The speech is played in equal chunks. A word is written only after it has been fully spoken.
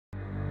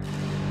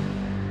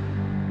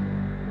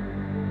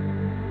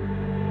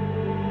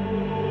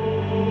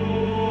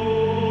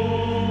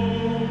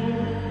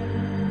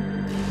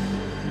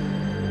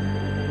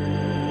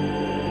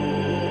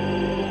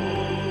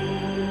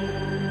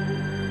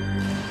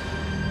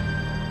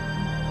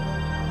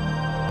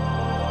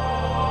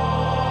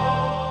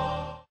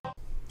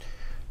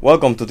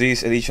Welcome to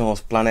this edition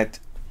of Planet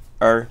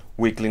Earth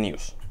Weekly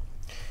News.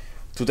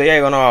 Today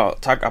I'm gonna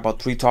talk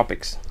about three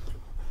topics.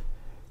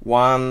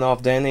 One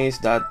of them is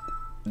that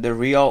the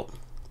real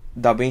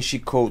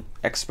Davinci Code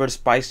experts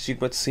spy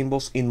secret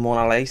symbols in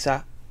Mona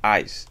Lisa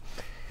eyes.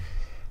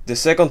 The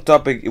second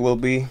topic will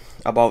be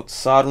about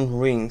Saturn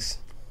rings,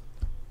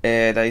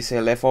 that is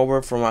a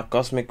leftover from a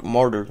cosmic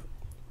murder.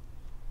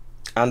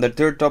 And the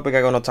third topic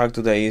I'm gonna talk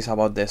today is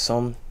about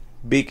some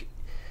big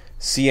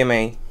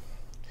CMA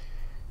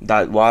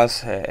that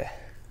was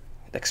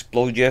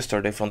exploded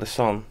yesterday from the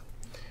sun,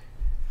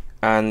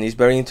 and it's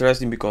very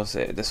interesting because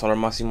the solar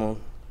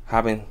maximum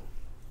haven't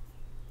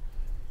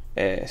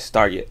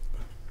started yet.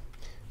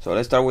 So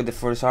let's start with the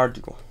first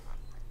article.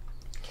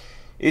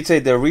 It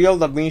says the real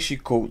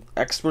Davinci Code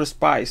expert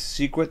spies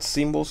secret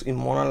symbols in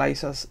Mona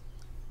Lisa's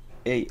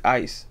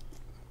eyes.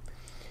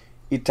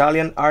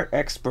 Italian art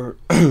experts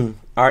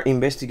are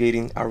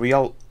investigating a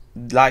real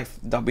life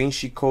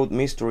Davinci Code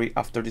mystery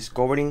after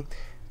discovering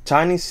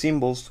tiny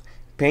symbols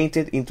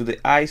painted into the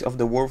eyes of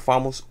the world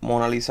famous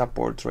Mona Lisa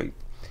portrait,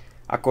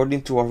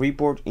 according to a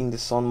report in The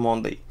Sun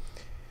Monday.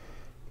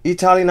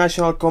 Italy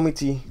National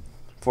Committee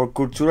for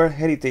Cultural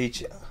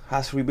Heritage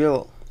has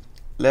revealed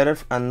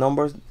letters and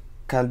numbers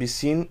can be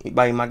seen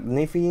by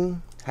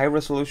magnificent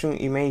high-resolution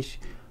image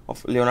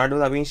of Leonardo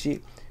da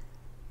Vinci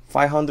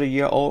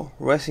 500-year-old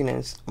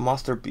Renaissance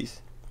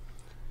masterpiece.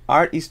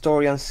 Art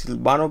historian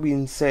Silvano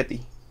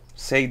Vincetti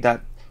said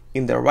that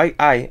in the right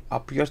eye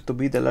appears to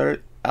be the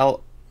letter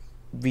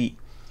LV,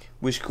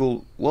 which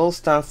could well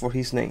stand for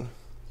his name.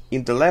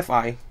 In the left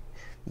eye,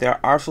 there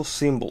are also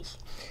symbols.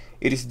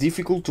 It is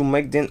difficult to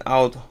make them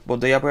out, but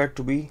they appear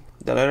to be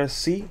the letters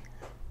C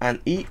and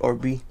E or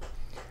B.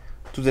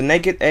 To the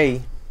naked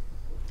eye,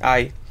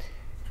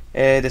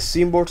 the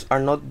symbols are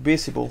not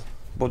visible,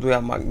 but with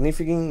a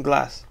magnifying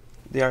glass,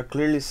 they are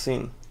clearly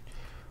seen.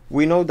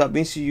 We know that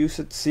Vinci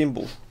used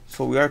symbols,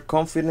 so we are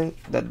confident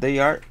that they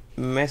are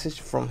messages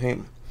from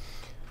him.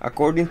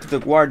 According to The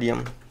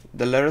Guardian,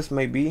 the letters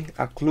may be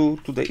a clue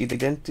to the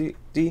identity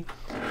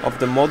of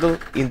the model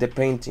in the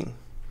painting,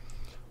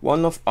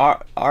 one of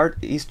art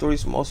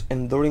history's most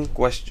enduring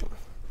questions.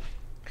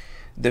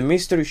 The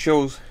mystery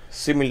shows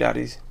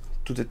similarities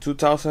to the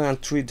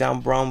 2003 Dan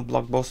Brown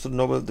blockbuster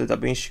novel The Da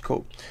Vinci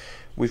Code,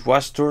 which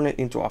was turned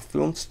into a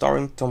film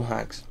starring Tom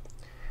Hanks.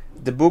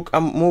 The book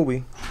and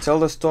movie tell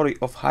the story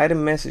of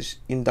hidden messages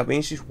in Da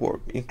Vinci's work,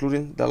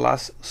 including The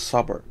Last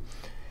Supper.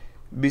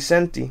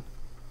 Vicenti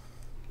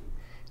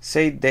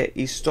said the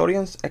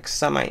historians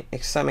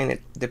examined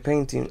the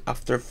painting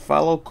after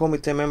fellow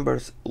committee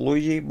members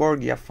Luigi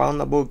Borgia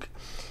found a book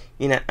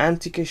in an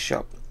antique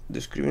shop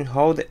describing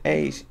how the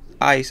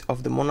eyes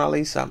of the Mona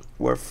Lisa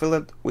were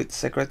filled with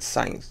secret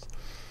signs.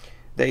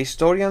 The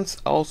historians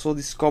also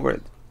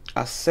discovered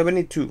a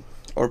 72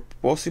 or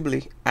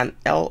possibly an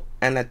L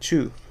and a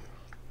 2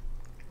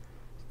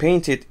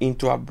 painted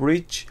into a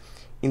bridge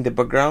in the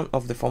background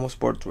of the famous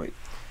portrait,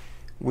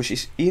 which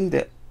is in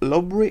the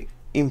Louvre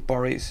in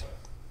Paris.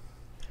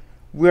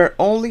 We are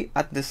only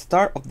at the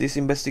start of this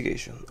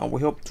investigation, and we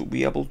hope to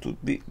be able to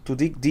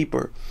dig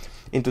deeper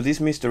into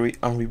this mystery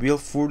and reveal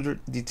further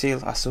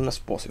details as soon as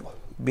possible,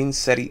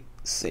 Vincetti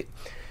said.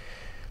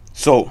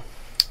 So,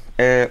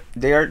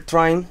 they are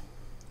trying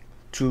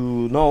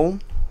to know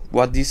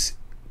what these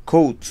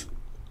codes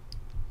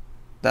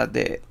that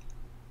the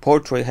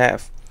portrait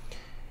have,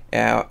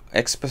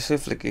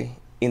 specifically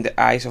in the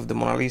eyes of the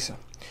Mona Lisa.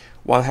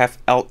 One have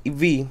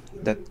LEV,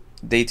 that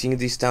they think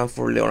this stands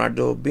for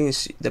Leonardo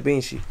da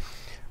Vinci,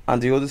 and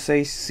the other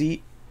says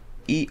C,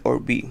 E, or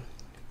B.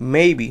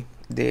 Maybe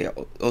the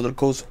other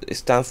codes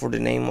stand for the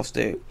name of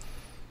the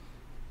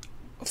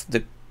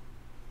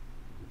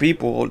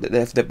people, or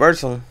the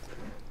person,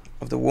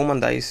 of the woman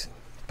that is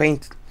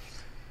painted.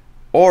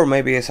 Or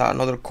maybe it's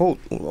another code.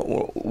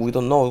 We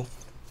don't know,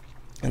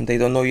 and they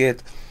don't know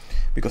yet,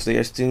 because they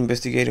are still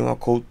investigating a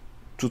code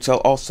to tell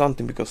us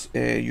something. Because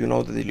you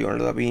know that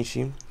Leonardo da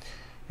Vinci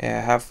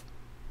have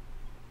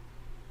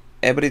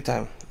every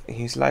time in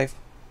his life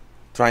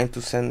trying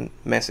to send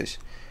message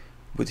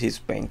with his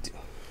painting.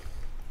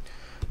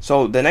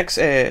 So the next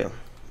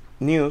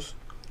news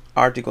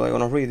article I'm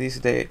gonna read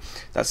is that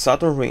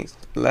Saturn rings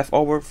left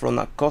over from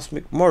a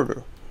cosmic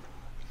murder.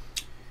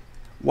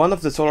 One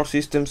of the solar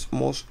system's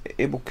most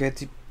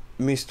evocative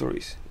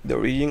mysteries, the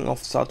origin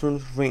of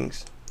Saturn's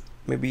rings,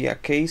 may be a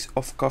case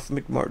of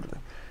cosmic murder.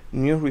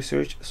 New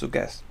research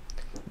suggests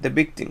the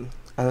victim,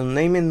 an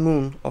unnamed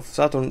moon of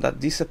Saturn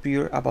that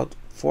disappeared about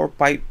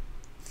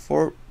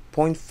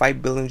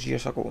 4.5 billion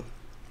years ago.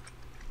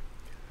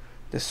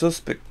 The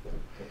suspect,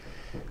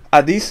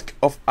 a disk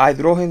of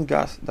hydrogen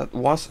gas that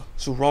once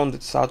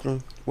surrounded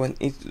Saturn when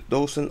its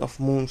dozens of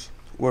moons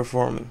were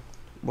forming,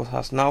 but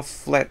has now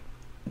fled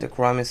the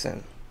crime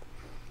scene.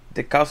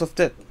 The cause of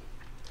death,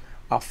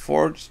 a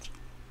force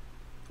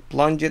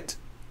plunged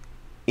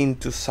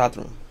into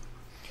Saturn,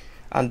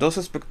 and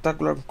those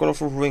spectacular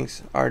colorful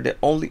rings are the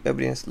only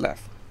evidence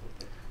left.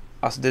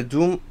 As the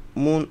doomed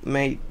moon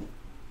made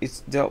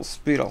its death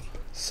spiral,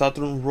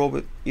 Saturn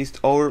robbed its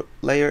outer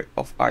layer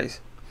of ice,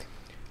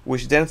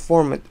 which then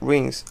formed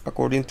rings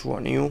according to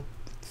a new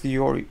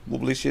theory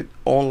published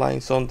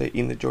online Sunday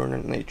in the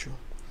journal Nature.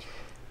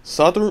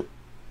 Saturn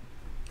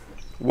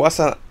was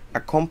an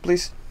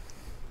accomplice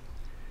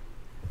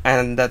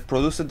and that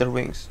produced the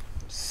rings,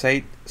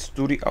 said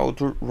study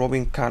author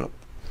Robin Canup,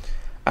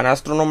 an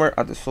astronomer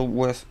at the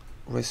Southwest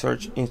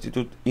Research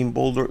Institute in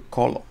Boulder,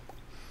 Colorado.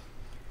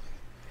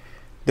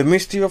 The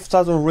mystery of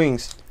Saturn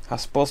rings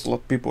has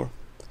puzzled people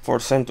for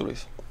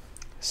centuries,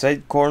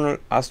 said Cornell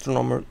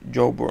astronomer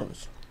Joe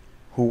Burns,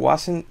 who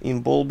wasn't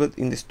involved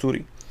in the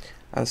study,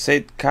 and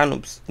said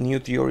Canup's new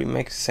theory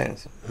makes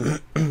sense.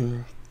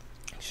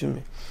 Excuse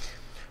me.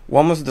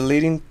 One of the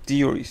leading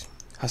theories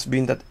has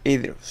been that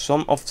either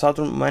some of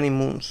Saturn's many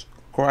moons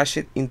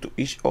crashed into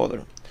each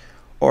other,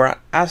 or an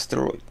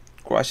asteroid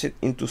crashed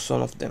into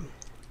some of them,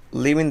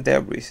 leaving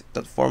debris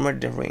that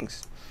formed the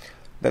rings.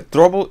 The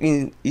trouble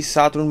is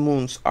Saturn's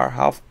moons are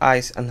half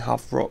ice and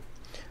half rock,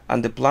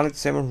 and the planet's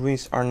 7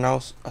 rings are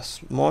now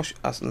as much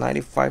as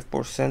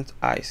 95%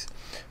 ice,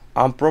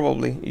 and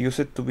probably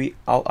used to be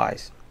all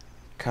ice,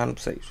 Canup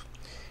says.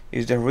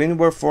 If the rings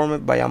were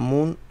formed by a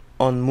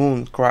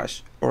moon-on-moon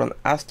crash or an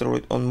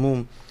asteroid on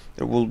moon,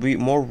 there will be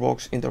more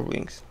rocks in the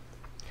rings.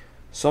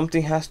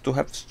 Something has to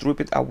have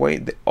stripped away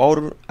the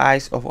outer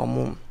ice of a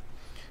moon,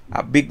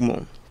 a big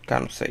moon,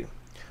 Canup said.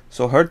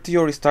 So her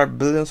theory started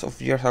billions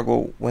of years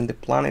ago when the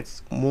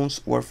planet's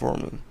moons were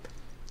forming.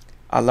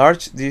 A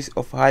large disk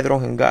of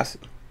hydrogen gas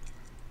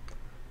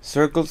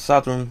circled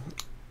Saturn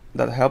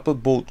that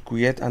helped both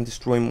create and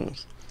destroy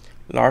moons.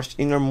 Large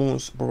inner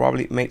moons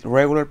probably made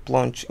regular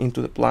plunge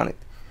into the planet,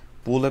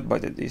 pulled by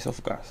the disk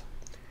of gas.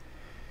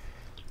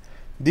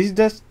 These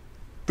death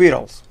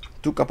spirals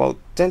took about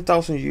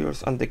 10,000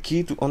 years, and the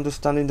key to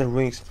understanding the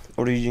rings'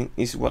 origin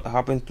is what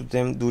happened to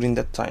them during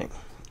that time.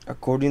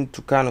 According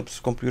to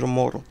Canup's computer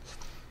model,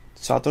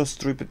 Saturn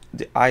stripped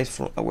the ice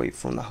away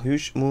from a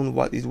huge moon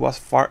while it was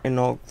far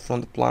enough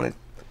from the planet.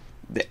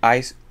 The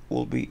ice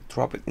would be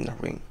trapped in a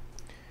ring.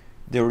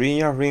 The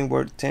original rings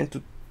were 10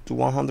 to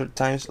 100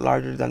 times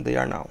larger than they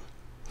are now.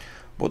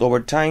 But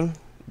over time,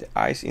 the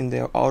ice in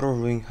the outer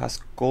ring has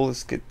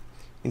coalesced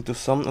into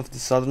some of the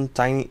Saturn's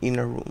tiny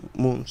inner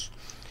moons,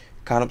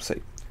 Canup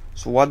said.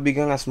 So what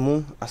began as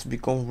moon has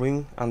become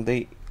ring and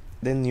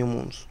then new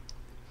moons.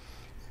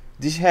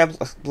 This helps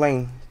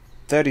explain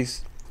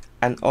Thetis,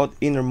 an odd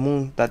inner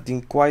moon that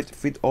didn't quite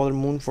fit other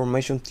moon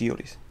formation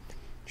theories.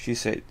 She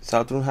said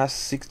Saturn has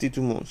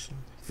 62 moons,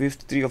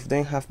 53 of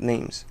them have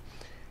names.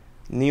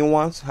 New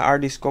ones are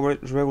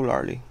discovered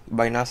regularly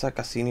by NASA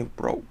Cassini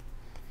probe.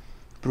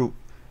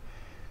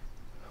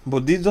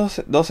 But this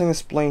doesn't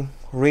explain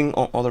rings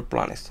on other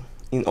planets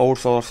in our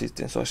solar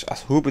system, such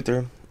as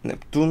Jupiter,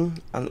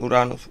 Neptune, and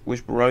Uranus,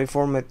 which probably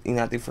formed in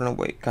a different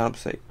way, Canup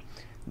said.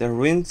 The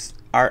rings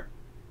are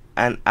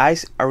and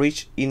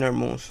ice-rich inner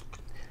moons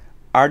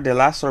are the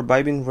last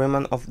surviving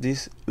remnant of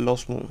this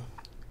lost moon,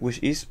 which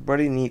is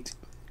very neat,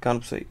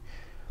 Canup said.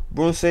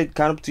 Burns said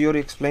Canup theory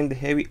explained the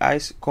heavy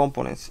ice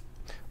components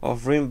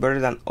of ring better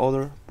than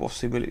other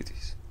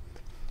possibilities.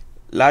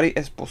 Larry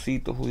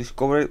Esposito, who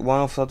discovered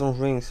one of Saturn's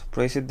rings,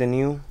 praised the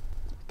new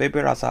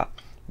paper as a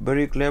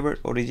very clever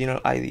original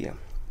idea.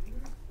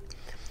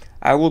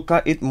 I would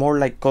call it more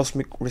like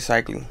cosmic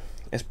recycling,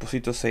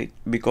 Esposito said,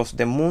 because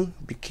the moon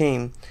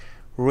became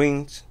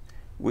rings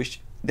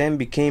which then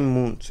became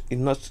moons. It's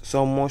not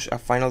so much a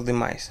final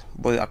demise,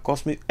 but a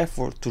cosmic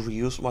effort to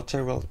reuse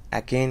material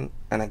again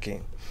and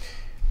again.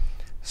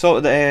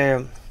 So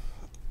they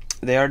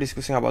are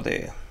discussing about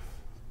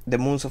the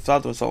moons of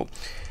Saturn. So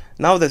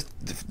now the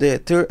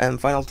third and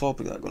final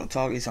topic I'm going to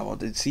talk is about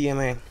the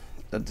CME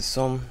that the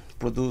sun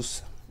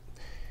produced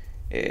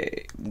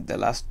the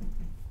last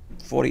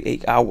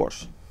 48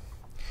 hours.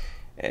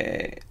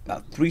 3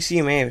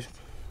 CMEs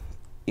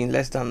in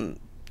less than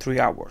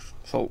 3 hours.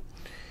 So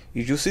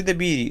if you see the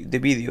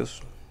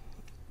videos,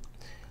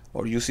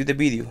 or you see the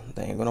video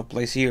that I'm gonna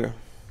place here,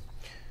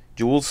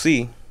 you will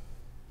see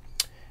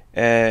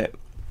how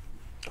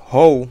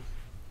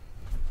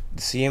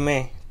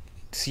the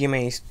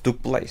CMEs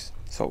took place.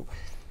 So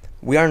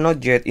we are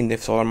not yet in the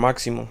solar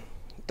maximum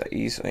that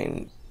is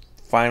in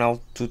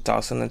final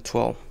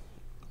 2012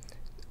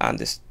 and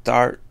the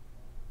start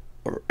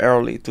or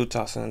early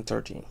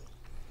 2013.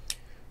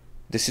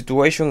 The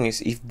situation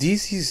is, if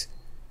this is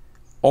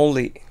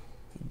only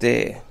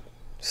the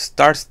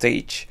start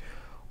stage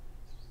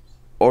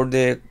or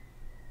the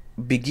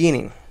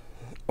beginning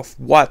of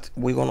what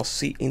we're gonna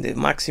see in the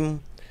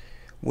maximum,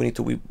 we need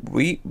to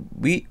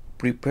be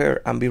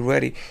prepared and be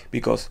ready,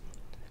 because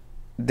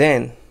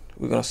then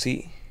we're gonna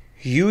see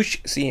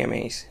huge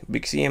CMAs,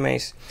 big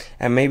CMAs,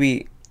 and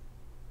maybe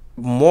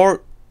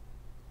more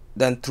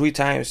than 3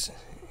 times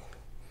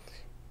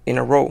in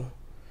a row.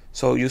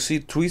 So you see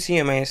 3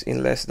 CMAs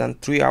in less than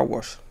 3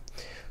 hours.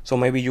 So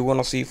maybe you're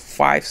gonna see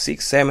 5,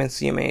 6, 7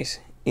 CMAs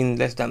in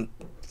less than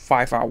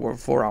 5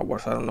 hours, 4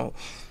 hours, I don't know.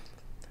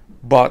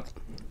 But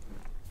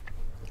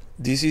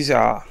this is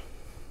a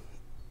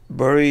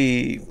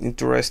very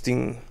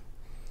interesting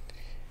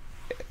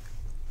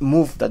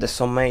move that the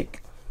sun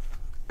make,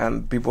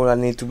 and people that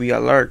need to be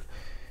alert,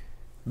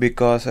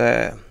 because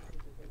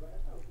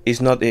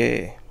it's not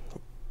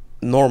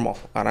normal,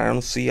 and I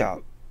don't see a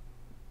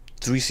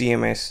 3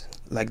 CMEs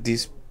like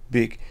this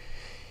big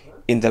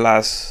in the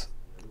last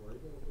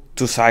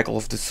 2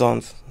 cycles of the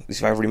sun.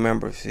 If I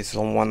remember, if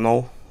someone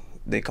know,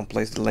 they can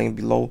place the link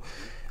below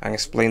and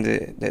explain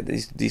that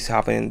this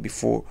happened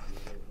before.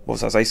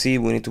 But as I see,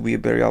 we need to be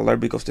very alert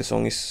because the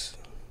sun is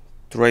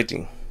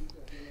trying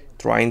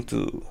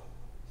to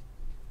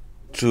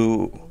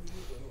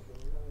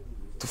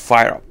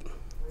fire up,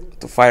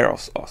 to fire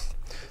us off.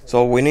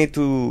 So we need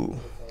to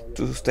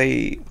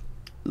stay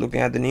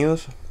looking at the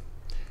news,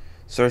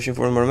 searching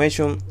for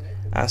information,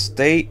 and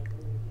stay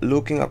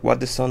looking at what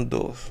the sun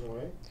does.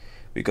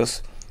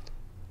 Because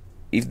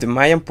if the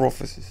Mayan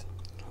prophecies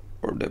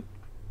or the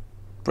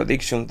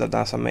predictions that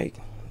NASA made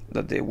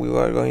that we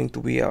were going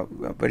to be a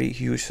very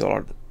huge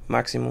solar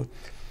maximum,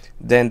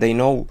 then they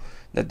know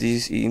that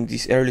this in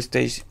this early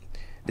stage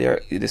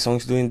the sun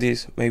is doing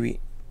this. Maybe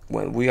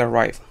when we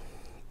arrive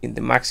in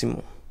the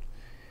maximum,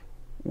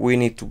 we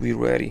need to be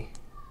ready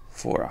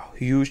for a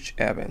huge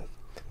event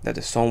that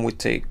the sun will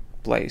take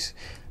place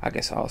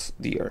against us,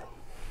 the earth.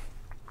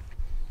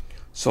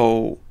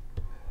 So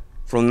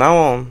from now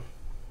on,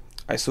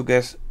 I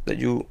suggest that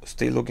you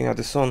stay looking at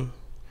the sun.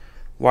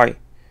 Why?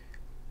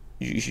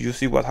 You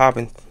see what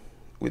happened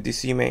with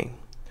this CME.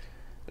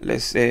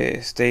 Let's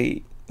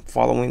stay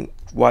following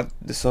what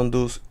the sun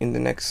does in the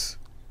next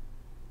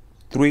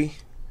 3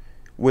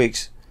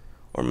 weeks,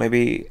 or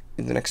maybe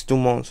in the next 2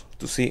 months,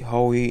 to see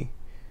how he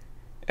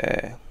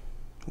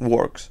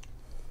works.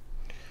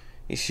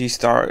 If he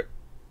start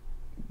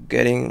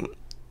getting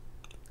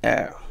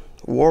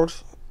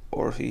worse,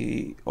 or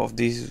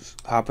this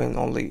happen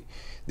only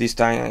this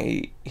time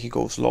and he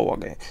goes low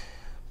again.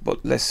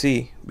 But let's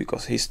see,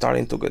 because he's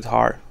starting to get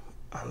hard,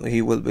 and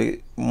he will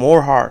be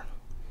more hard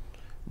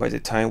by the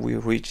time we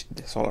reach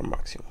the solar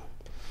maximum.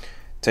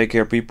 Take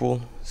care,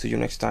 people. See you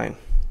next time.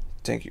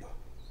 Thank you.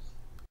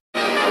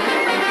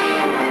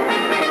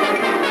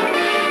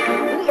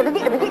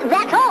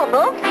 That's all,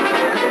 folks.